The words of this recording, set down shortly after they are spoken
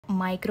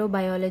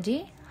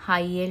Microbiology high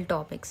yield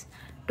topics.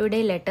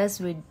 Today let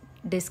us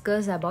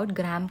discuss about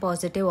gram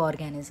positive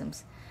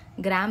organisms.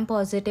 Gram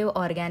positive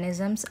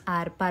organisms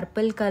are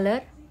purple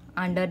color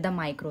under the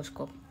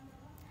microscope,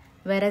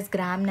 whereas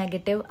gram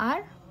negative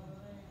are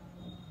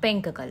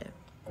pink color.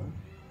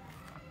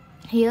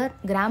 Here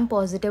gram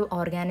positive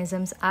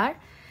organisms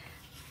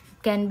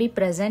can be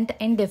present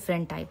in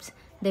different types.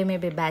 They may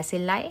be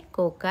bacilli,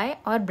 cocci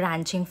or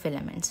branching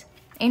filaments.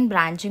 In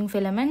branching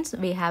filaments,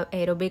 we have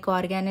aerobic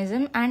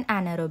organism and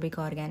anaerobic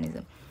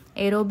organism.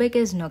 Aerobic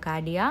is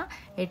Nocardia.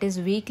 It is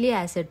weakly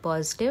acid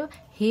positive.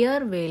 Here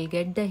we will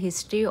get the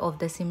history of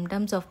the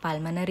symptoms of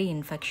pulmonary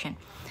infection.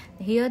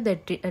 Here the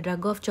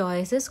drug of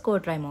choice is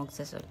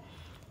cotrimoxazole.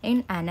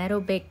 In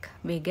anaerobic,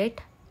 we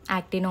get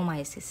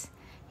actinomyces.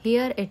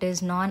 Here it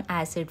is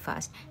non-acid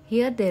fast.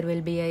 Here there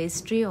will be a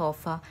history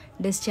of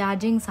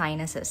discharging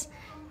sinuses.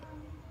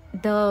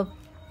 The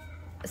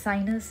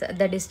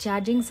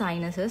discharging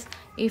sinuses,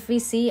 if we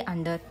see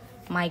under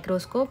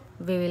microscope,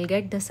 we will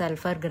get the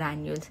sulfur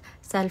granules.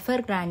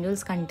 Sulfur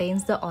granules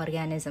contains the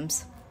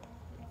organisms.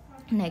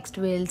 Next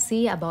we will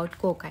see about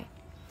cocci.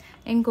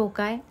 In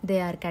cocci, they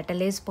are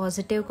catalase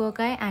positive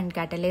cocci and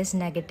catalase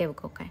negative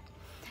cocci.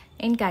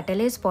 In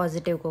catalase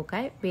positive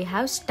cocci, we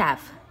have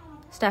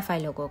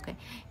staphylococci.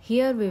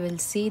 Here we will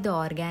see the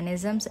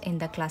organisms in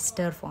the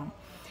cluster form.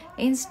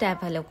 In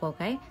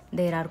staphylococci,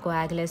 there are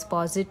coagulase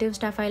positive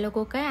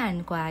staphylococci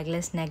and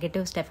coagulase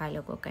negative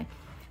staphylococci.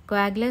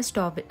 Coagulase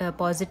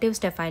positive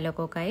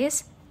staphylococci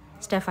is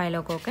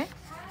Staphylococci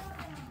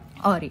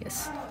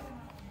aureus.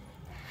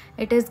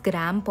 It is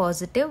gram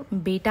positive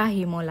beta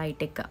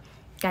hemolytic.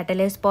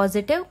 Catalase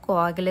positive,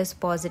 coagulase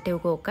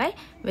positive cocci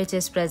which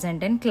is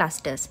present in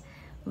clusters.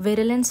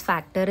 Virulence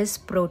factor is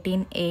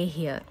protein A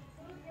here.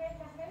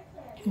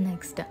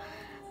 Next,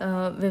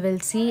 we will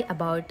see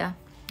about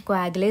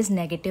coagulase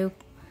negative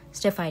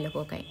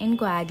staphylococci. In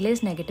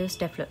coagulase negative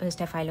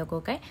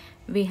staphylococci,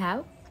 we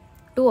have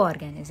two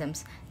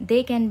organisms.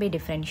 They can be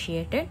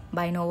differentiated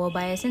by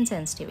novobiasine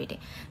sensitivity.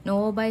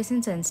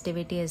 Novobiasine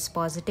sensitivity is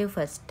positive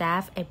for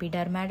Staph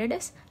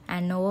epidermidis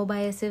and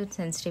novobiasine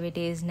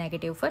sensitivity is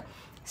negative for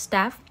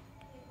Staph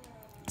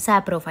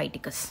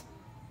saprophyticus.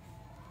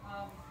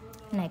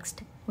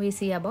 Next, we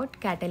see about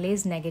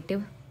catalase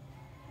negative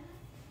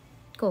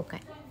cocci.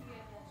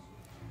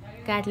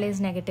 Catalase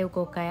negative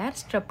cocci are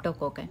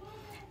streptococci.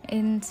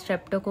 In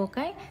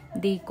streptococci,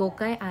 the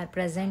cocci are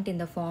present in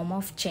the form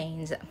of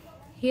chains.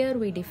 Here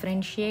we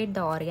differentiate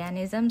the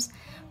organisms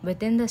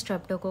within the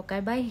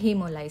streptococci by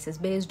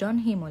hemolysis, based on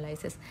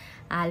hemolysis.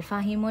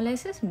 Alpha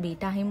hemolysis,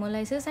 beta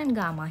hemolysis and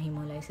gamma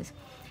hemolysis.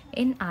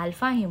 In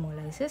alpha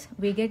hemolysis,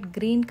 we get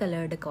green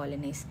colored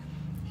colonies.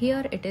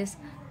 Here it is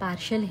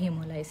partial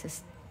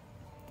hemolysis.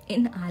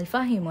 In alpha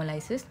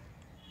hemolysis,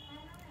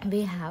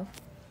 we have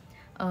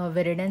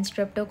viridin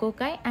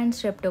streptococci and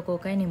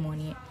streptococci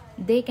pneumoniae.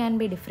 They can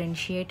be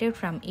differentiated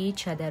from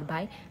each other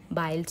by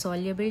bile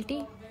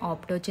solubility,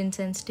 optochin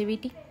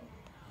sensitivity.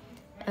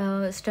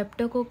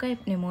 Streptococci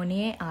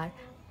pneumoniae are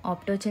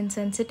optochin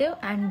sensitive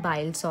and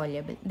bile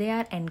soluble. They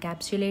are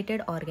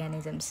encapsulated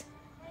organisms.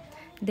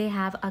 They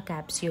have a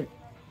capsule.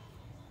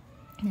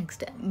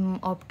 Next,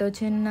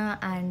 optochin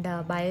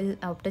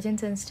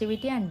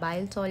sensitivity and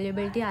bile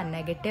solubility are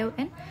negative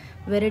in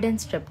viridin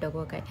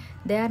streptococci.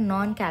 They are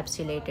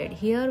non-capsulated.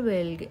 Here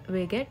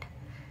we get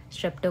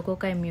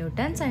streptococci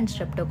mutans and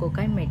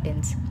streptococci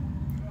mitens.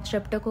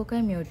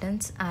 Streptococci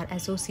mutants are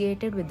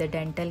associated with the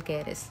dental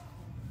caries.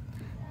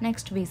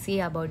 Next, we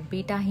see about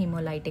beta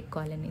hemolytic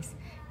colonies.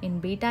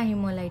 In beta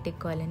hemolytic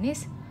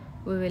colonies,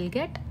 we will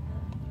get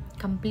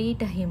complete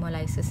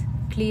hemolysis,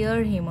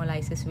 clear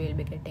hemolysis we will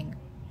be getting.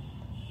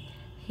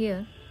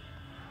 Here,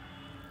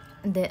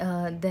 there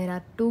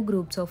are two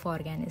groups of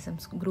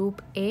organisms.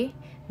 Group A,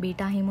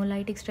 beta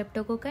hemolytic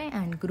streptococci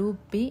and group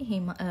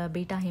B,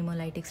 beta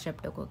hemolytic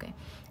streptococci.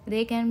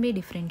 They can be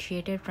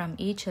differentiated from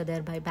each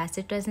other by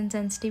bacitracin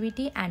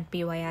sensitivity and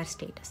PYR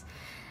status.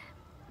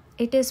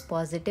 It is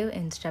positive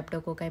in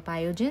streptococci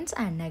pyogenes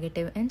and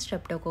negative in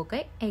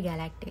streptococci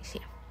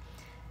agalactaceae.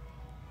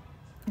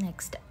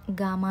 Next,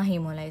 gamma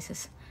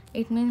hemolysis.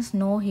 It means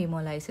no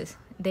hemolysis.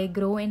 They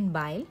grow in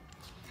bile.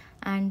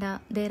 And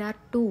there are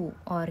two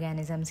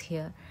organisms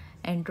here,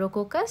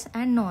 Enterococcus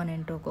and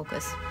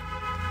non-Enterococcus.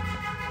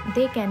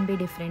 They can be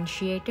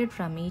differentiated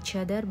from each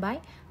other by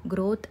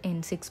growth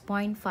in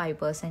 6.5%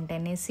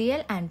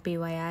 NaCl and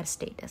PYR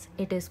status.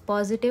 It is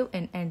positive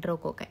in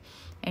Enterococci,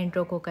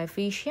 Enterococci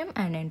faecium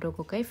and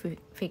Enterococci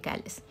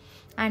faecalis,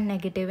 and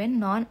negative in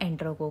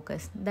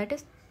non-Enterococcus, that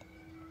is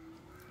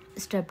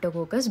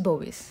Streptococcus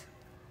bovis.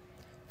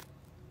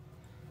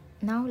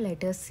 Now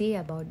let us see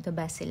about the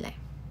bacilli.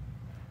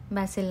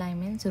 Bacilli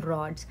means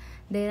rods.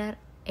 There are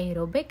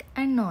aerobic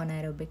and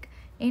non-aerobic.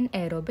 In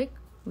aerobic,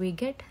 we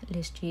get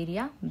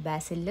Listeria,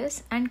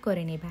 Bacillus and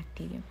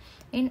Corynebacterium.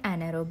 In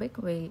anaerobic,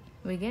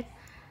 we get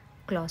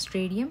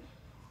Clostridium,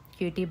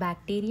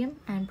 Cutibacterium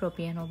and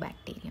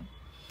Propionibacterium.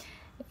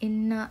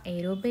 In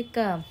aerobic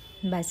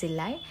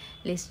bacilli,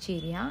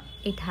 listeria,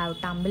 it have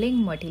tumbling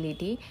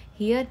motility.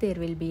 Here there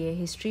will be a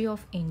history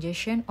of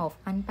ingestion of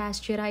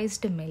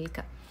unpasteurized milk.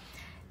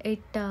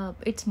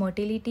 Its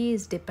motility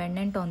is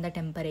dependent on the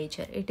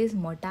temperature. It is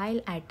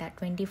motile at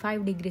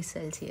 25 degrees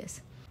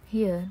Celsius.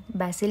 Here,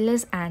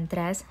 Bacillus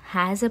anthrax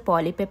has a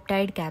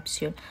polypeptide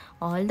capsule.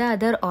 All the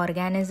other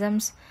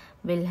organisms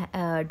will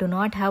do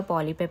not have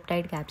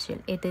polypeptide capsule.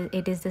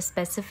 It is the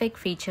specific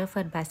feature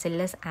for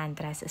Bacillus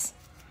anthracis.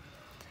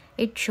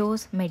 It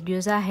shows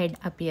medusa head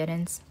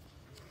appearance.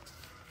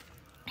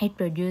 It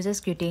produces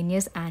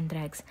cutaneous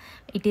anthrax.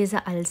 It is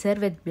an ulcer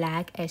with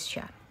black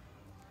eschar.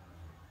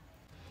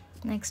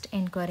 Next,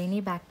 in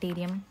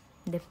Corynebacterium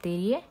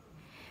diphtheriae,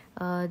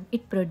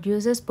 it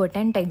produces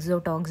potent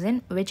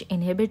exotoxin which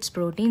inhibits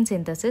protein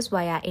synthesis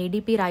via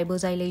ADP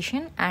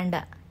ribosylation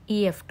and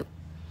EF2.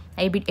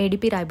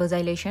 ADP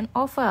ribosylation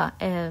of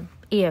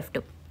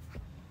EF2.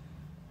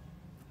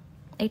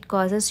 It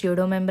causes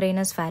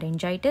pseudomembranous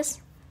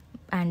pharyngitis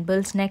and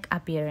bull's neck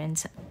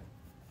appearance.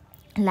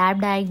 Lab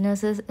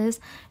diagnosis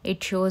is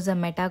it shows a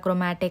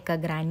metachromatic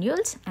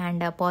granules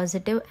and a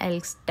positive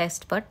ELK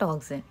test for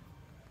toxin.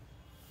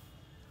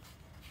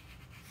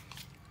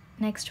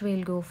 Next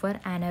we'll go for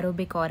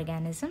anaerobic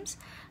organisms.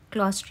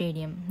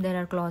 Clostridium. There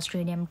are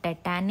Clostridium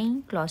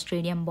tetani,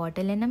 Clostridium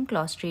botulinum,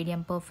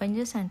 Clostridium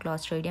perfringens and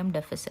Clostridium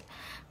difficile.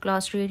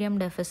 Clostridium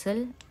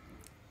difficile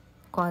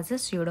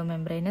causes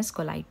pseudomembranous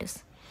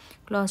colitis.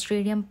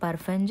 Clostridium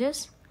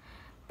perfringens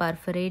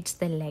perforates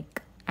the leg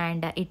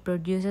and it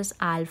produces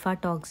alpha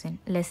toxin,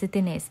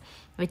 lecithinase,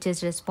 which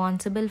is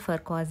responsible for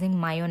causing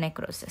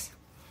myonecrosis.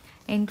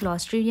 In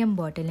Clostridium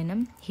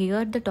botulinum,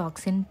 here the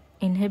toxin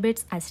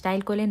inhibits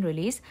acetylcholine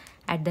release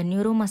at the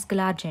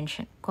neuromuscular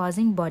junction,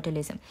 causing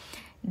botulism.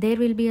 There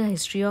will be a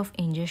history of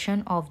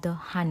ingestion of the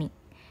honey.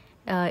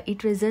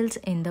 It results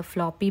in the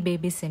floppy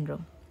baby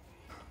syndrome.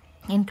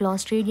 In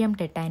Clostridium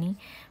tetani,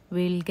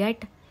 we will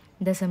get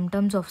the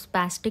symptoms of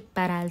spastic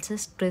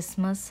paralysis,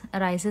 trismus,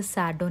 rhizus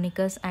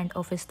sardonicus, and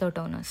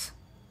opisthotonus.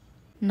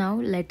 Now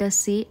let us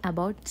see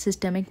about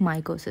systemic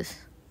mycosis.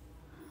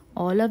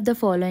 All of the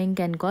following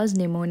can cause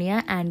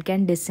pneumonia and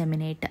can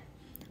disseminate.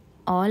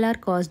 All are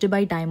caused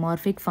by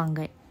dimorphic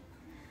fungi.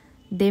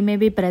 They may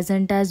be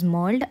present as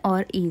mold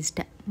or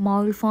yeast.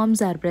 Mold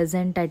forms are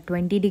present at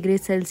 20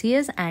 degrees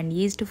Celsius and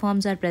yeast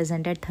forms are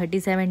present at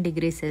 37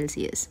 degrees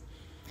Celsius.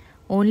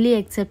 Only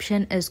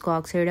exception is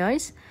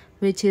coccidioids,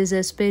 which is a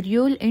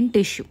spirule in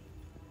tissue.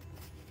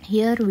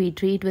 Here we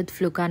treat with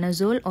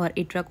fluconazole or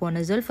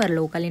itraconazole for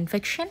local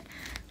infection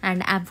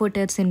and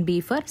amphotericin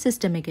B for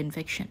systemic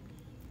infection.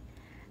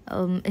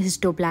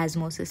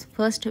 Histoplasmosis.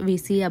 First we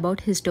see about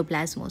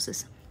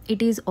histoplasmosis.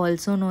 It is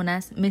also known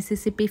as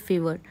Mississippi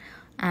fever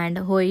and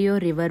Ohio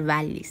River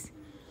valleys.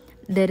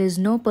 There is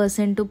no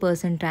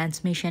person-to-person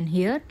transmission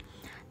here.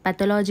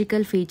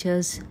 Pathological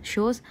features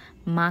shows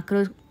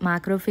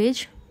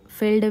macrophage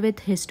filled with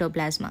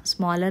histoplasma,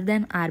 smaller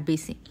than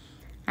RBC.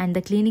 And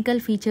the clinical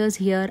features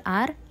here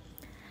are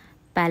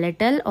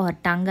palatal or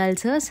tongue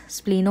ulcers,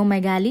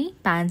 splenomegaly,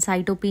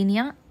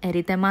 pancytopenia,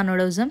 erythema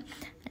nodosum.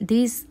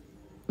 These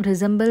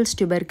resembles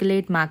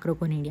tuberculate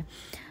macroconidia.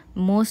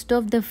 Most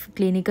of the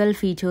clinical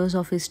features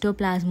of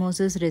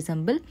histoplasmosis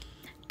resemble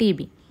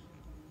TB.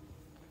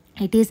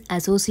 It is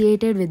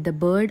associated with the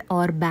bird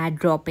or bat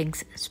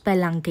droppings,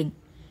 spelunking.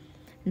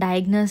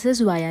 Diagnosis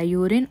via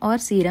urine or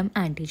serum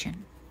antigen.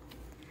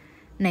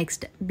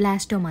 Next,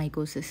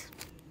 blastomycosis.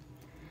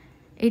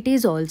 It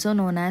is also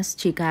known as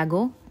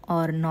Chicago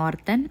or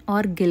Norton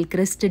or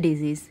Gilchrist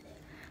disease.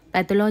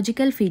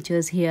 Pathological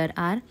features here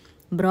are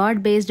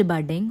broad-based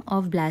budding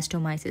of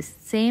blastomyces,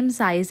 same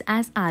size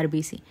as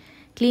RBC.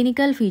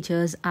 Clinical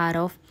features are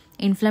of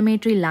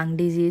inflammatory lung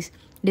disease,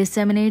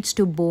 disseminates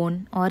to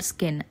bone or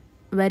skin.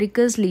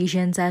 Varicose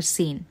lesions are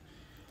seen.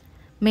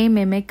 May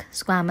mimic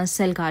squamous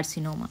cell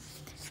carcinoma.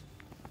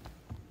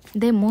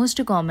 They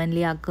most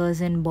commonly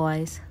occurs in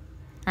boys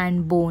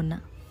and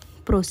bone,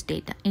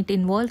 prostate. It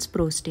involves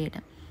prostate.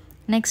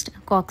 Next,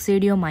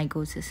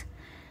 coccidiomycosis.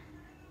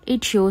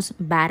 It shows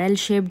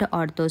barrel-shaped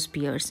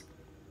orthospores.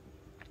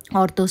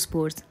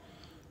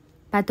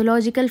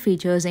 Pathological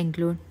features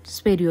include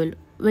spirule,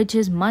 which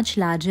is much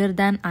larger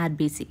than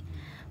RBC,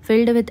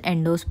 filled with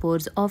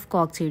endospores of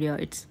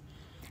coccidioids.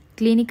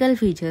 Clinical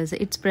features,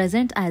 it's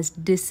present as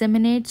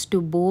disseminates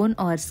to bone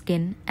or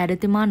skin,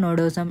 erythema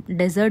nodosum,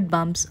 desert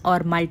bumps or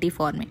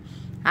multiforme.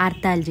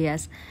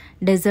 Arthalgias,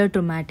 desert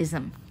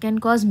rheumatism, can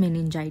cause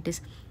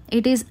meningitis.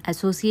 It is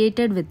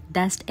associated with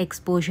dust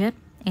exposure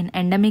in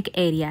endemic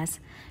areas.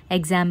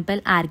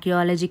 Example,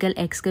 archaeological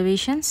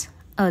excavations,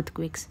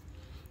 earthquakes.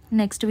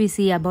 Next we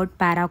see about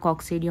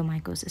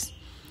paracoccidiomycosis.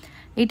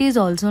 It is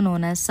also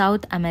known as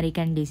South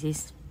American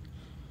disease.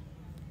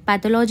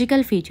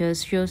 Pathological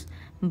features shows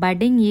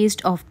budding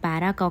yeast of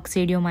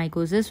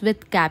paracoccidiomycosis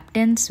with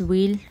captain's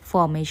wheel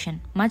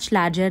formation, much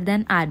larger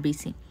than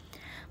RBC.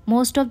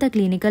 Most of the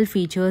clinical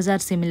features are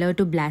similar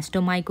to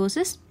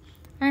blastomycosis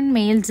and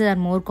males are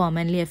more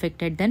commonly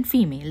affected than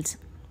females.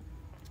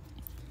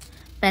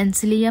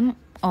 Penicillium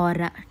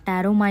or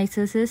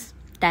Taromyces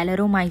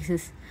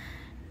Talaromyces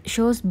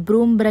shows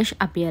broom brush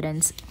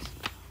appearance.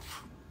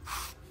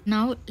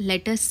 Now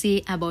let us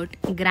see about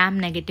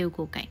gram-negative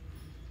cocci.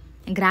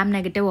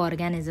 Gram-negative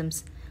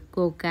organisms,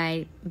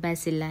 cocci,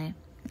 bacilli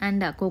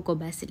and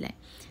cocobacilli.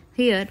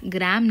 Here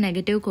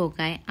gram-negative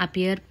cocci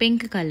appear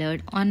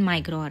pink-colored on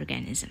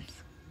microorganisms.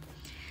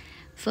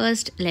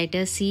 First, let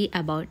us see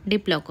about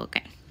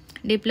diplococci.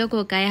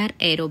 Diplococci are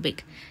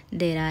aerobic.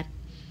 There are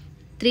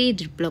 3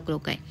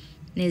 diplococci: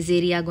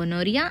 Neisseria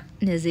gonorrhea,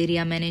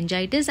 Neisseria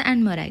meningitis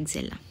and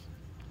Moraxella.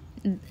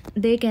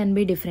 They can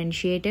be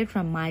differentiated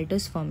from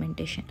maltose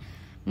fermentation.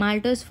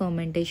 Maltose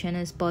fermentation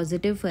is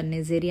positive for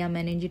Neisseria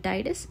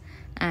meningitis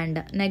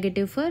and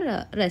negative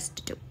for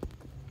rest 2.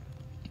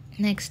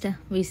 Next,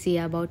 we see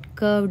about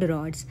curved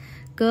rods.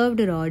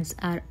 Curved rods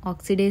are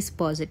oxidase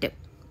positive.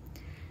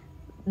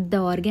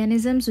 The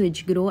organisms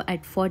which grow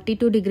at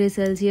 42 degrees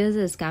Celsius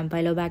is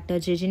Campylobacter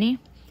jejuni.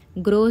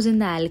 Grows in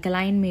the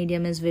alkaline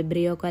medium is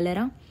Vibrio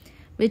cholera.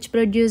 Which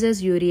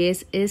produces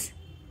urease is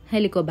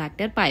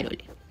Helicobacter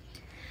pylori.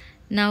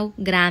 Now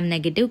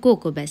gram-negative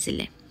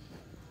cocobacilli.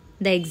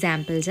 The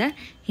examples are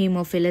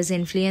Haemophilus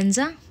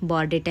influenza,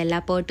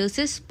 Bordetella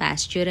pertussis,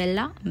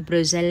 Pasteurella,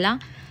 Brucella,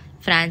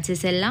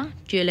 Francisella,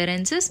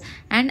 tularensis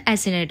and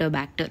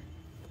Acinetobacter.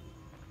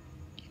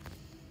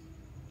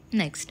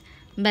 Next,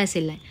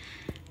 bacilli.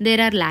 There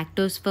are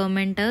lactose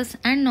fermenters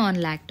and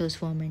non-lactose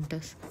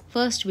fermenters.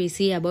 First, we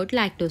see about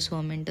lactose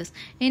fermenters.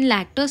 In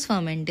lactose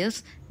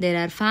fermenters, there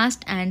are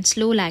fast and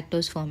slow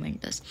lactose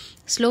fermenters.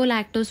 Slow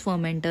lactose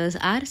fermenters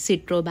are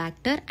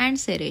Citrobacter and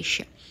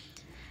Serratia.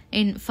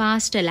 In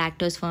fast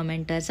lactose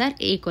fermenters are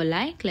E.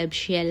 coli,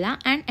 Klebsiella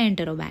and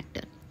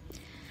Enterobacter.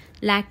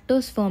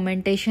 Lactose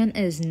fermentation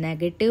is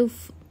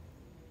negative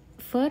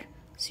for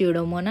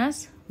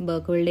Pseudomonas,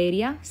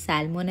 Burkholderia,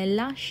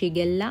 Salmonella,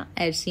 Shigella,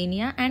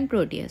 Yersinia and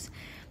Proteus.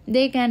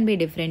 They can be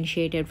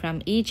differentiated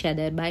from each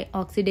other by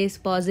oxidase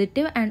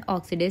positive and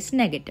oxidase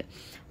negative.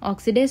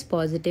 Oxidase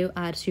positive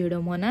are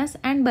Pseudomonas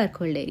and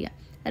Burkholderia.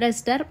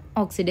 Rest are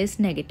oxidase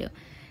negative.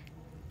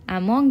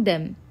 Among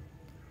them,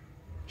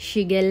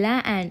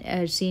 Shigella and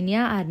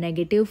Yersinia are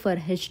negative for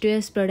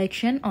H2S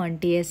production on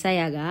TSI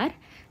agar,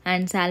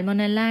 and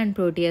Salmonella and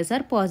Proteus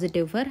are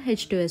positive for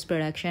H2S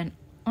production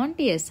on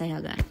TSI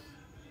agar.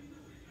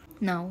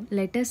 Now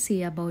let us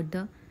see about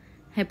the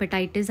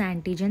hepatitis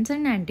antigens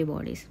and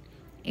antibodies.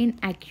 In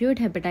acute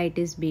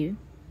hepatitis B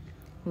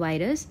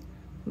virus,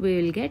 we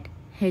will get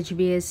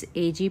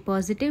HBsAg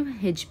positive,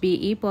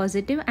 HBe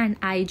positive and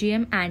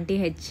IgM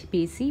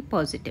anti-HBc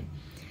positive.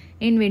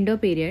 In window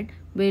period,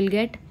 we will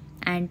get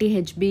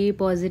anti-HBe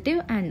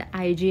positive and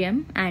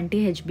IgM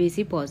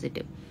anti-HBc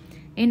positive.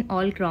 In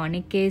all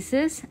chronic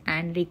cases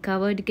and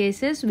recovered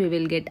cases, we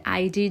will get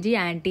IgG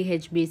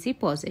anti-HBc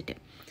positive.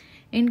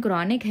 In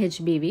chronic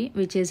HBV,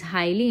 which is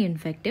highly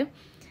infective,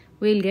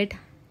 we will get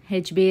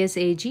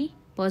HBsAg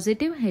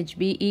positive,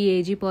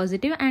 HBeAg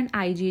positive and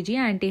IgG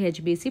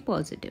anti-HBc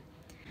positive.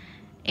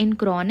 In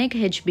chronic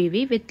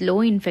HBV with low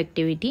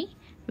infectivity,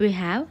 we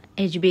have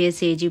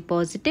HBsAg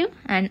positive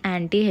and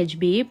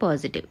anti-HBe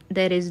positive.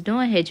 There is no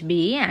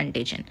HBe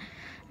antigen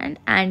and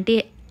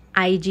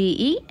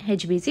anti-IgE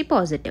HBc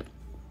positive.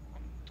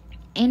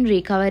 In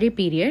recovery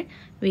period,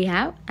 we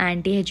have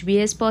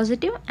anti-HBs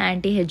positive,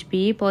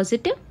 anti-HBe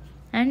positive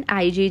and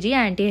IgG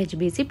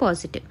anti-HBc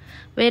positive.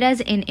 Whereas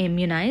in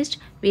immunized,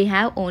 we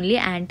have only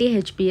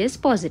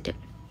anti-HBs positive,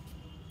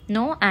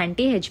 no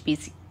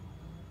anti-HBc.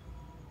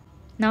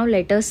 Now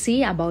let us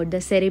see about the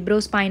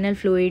cerebrospinal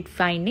fluid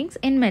findings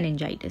in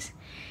meningitis.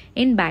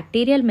 In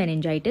bacterial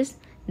meningitis,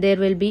 there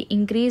will be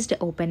increased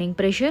opening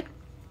pressure,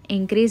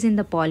 increase in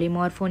the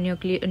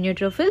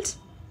polymorphoneutrophils,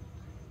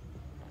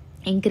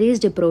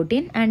 increased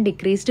protein and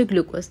decreased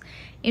glucose.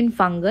 In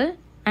fungal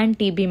and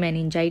TB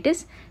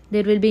meningitis,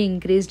 there will be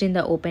increased in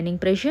the opening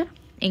pressure,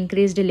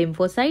 increased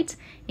lymphocytes,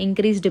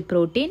 increased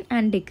protein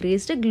and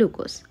decreased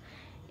glucose.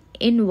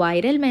 In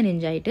viral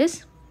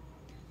meningitis,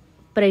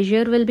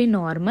 pressure will be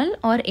normal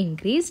or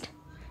increased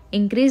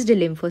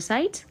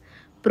lymphocytes,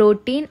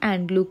 protein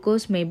and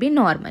glucose may be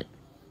normal.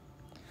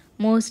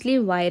 Mostly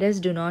virus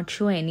do not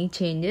show any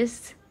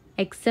changes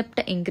except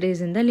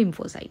increase in the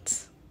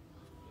lymphocytes.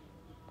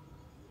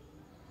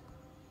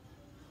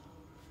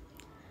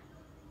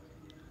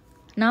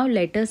 Now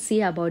let us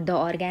see about the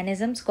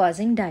organisms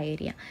causing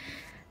diarrhea.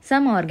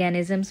 Some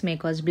organisms may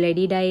cause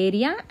bloody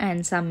diarrhea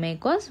and some may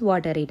cause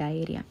watery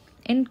diarrhea.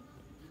 In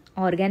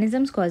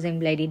organisms causing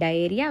bloody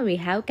diarrhea, we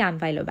have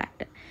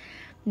Campylobacter.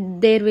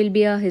 There will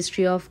be a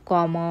history of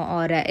comma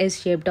or a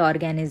S-shaped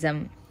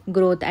organism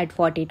growth at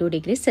 42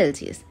 degrees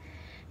Celsius.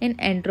 In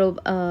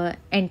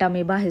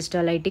Entamoeba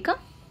histolytica,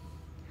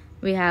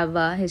 we have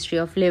a history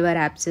of liver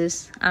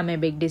abscess,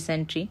 amoebic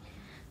dysentery,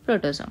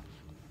 protozoa.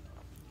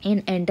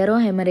 In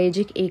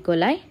enterohemorrhagic E.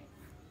 coli,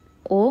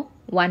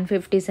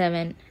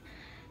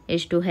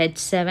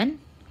 O157H2H7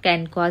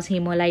 can cause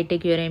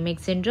hemolytic uremic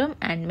syndrome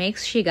and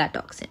makes Shiga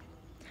toxin.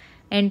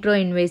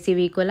 Enteroinvasive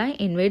E. coli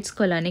invades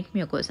colonic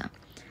mucosa.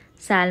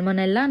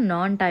 Salmonella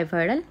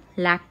non-typhoidal,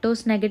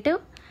 lactose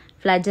negative,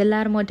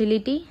 Flagellar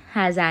motility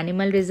has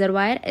animal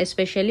reservoir,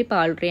 especially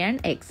poultry and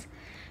eggs.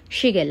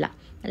 Shigella,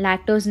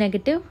 lactose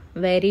negative,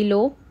 very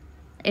low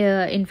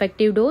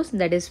infective dose,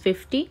 that is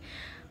 50,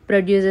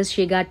 produces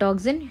Shiga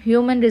toxin,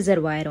 human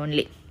reservoir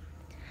only.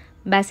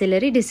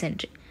 Bacillary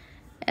dysentery,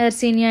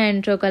 Yersinia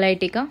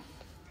enterocolitica,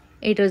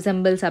 it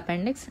resembles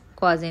appendix,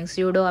 causing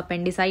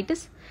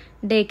pseudoappendicitis,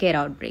 daycare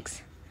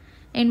outbreaks.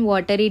 In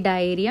watery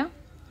diarrhea,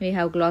 we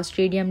have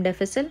Clostridium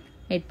difficile.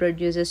 It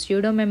produces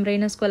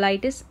pseudomembranous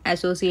colitis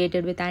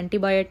associated with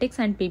antibiotics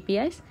and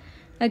PPIs,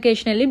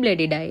 occasionally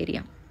bloody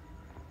diarrhea.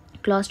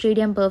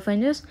 Clostridium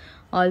perfringens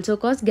also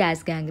cause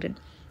gas gangrene.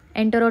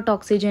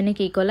 Enterotoxigenic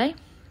E. coli,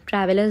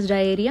 traveler's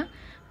diarrhea,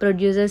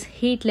 produces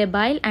heat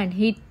labile and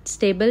heat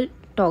stable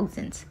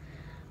toxins.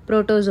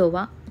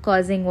 Protozoa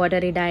causing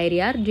watery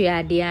diarrhea,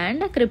 giardia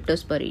and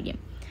cryptosporidium.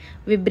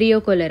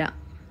 Vibrio cholera,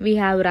 we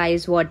have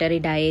rice watery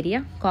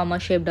diarrhea,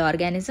 comma-shaped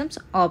organisms,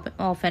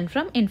 often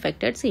from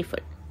infected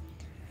seafood.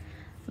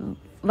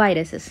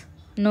 Viruses.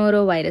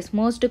 Norovirus,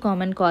 most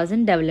common cause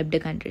in developed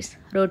countries.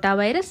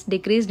 Rotavirus,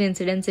 decreased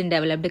incidence in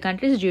developed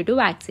countries due to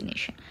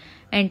vaccination.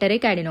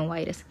 Enteric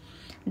adenovirus.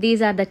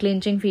 These are the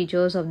clinching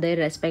features of their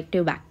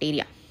respective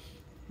bacteria.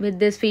 With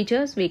these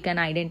features, we can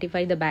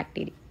identify the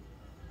bacteria.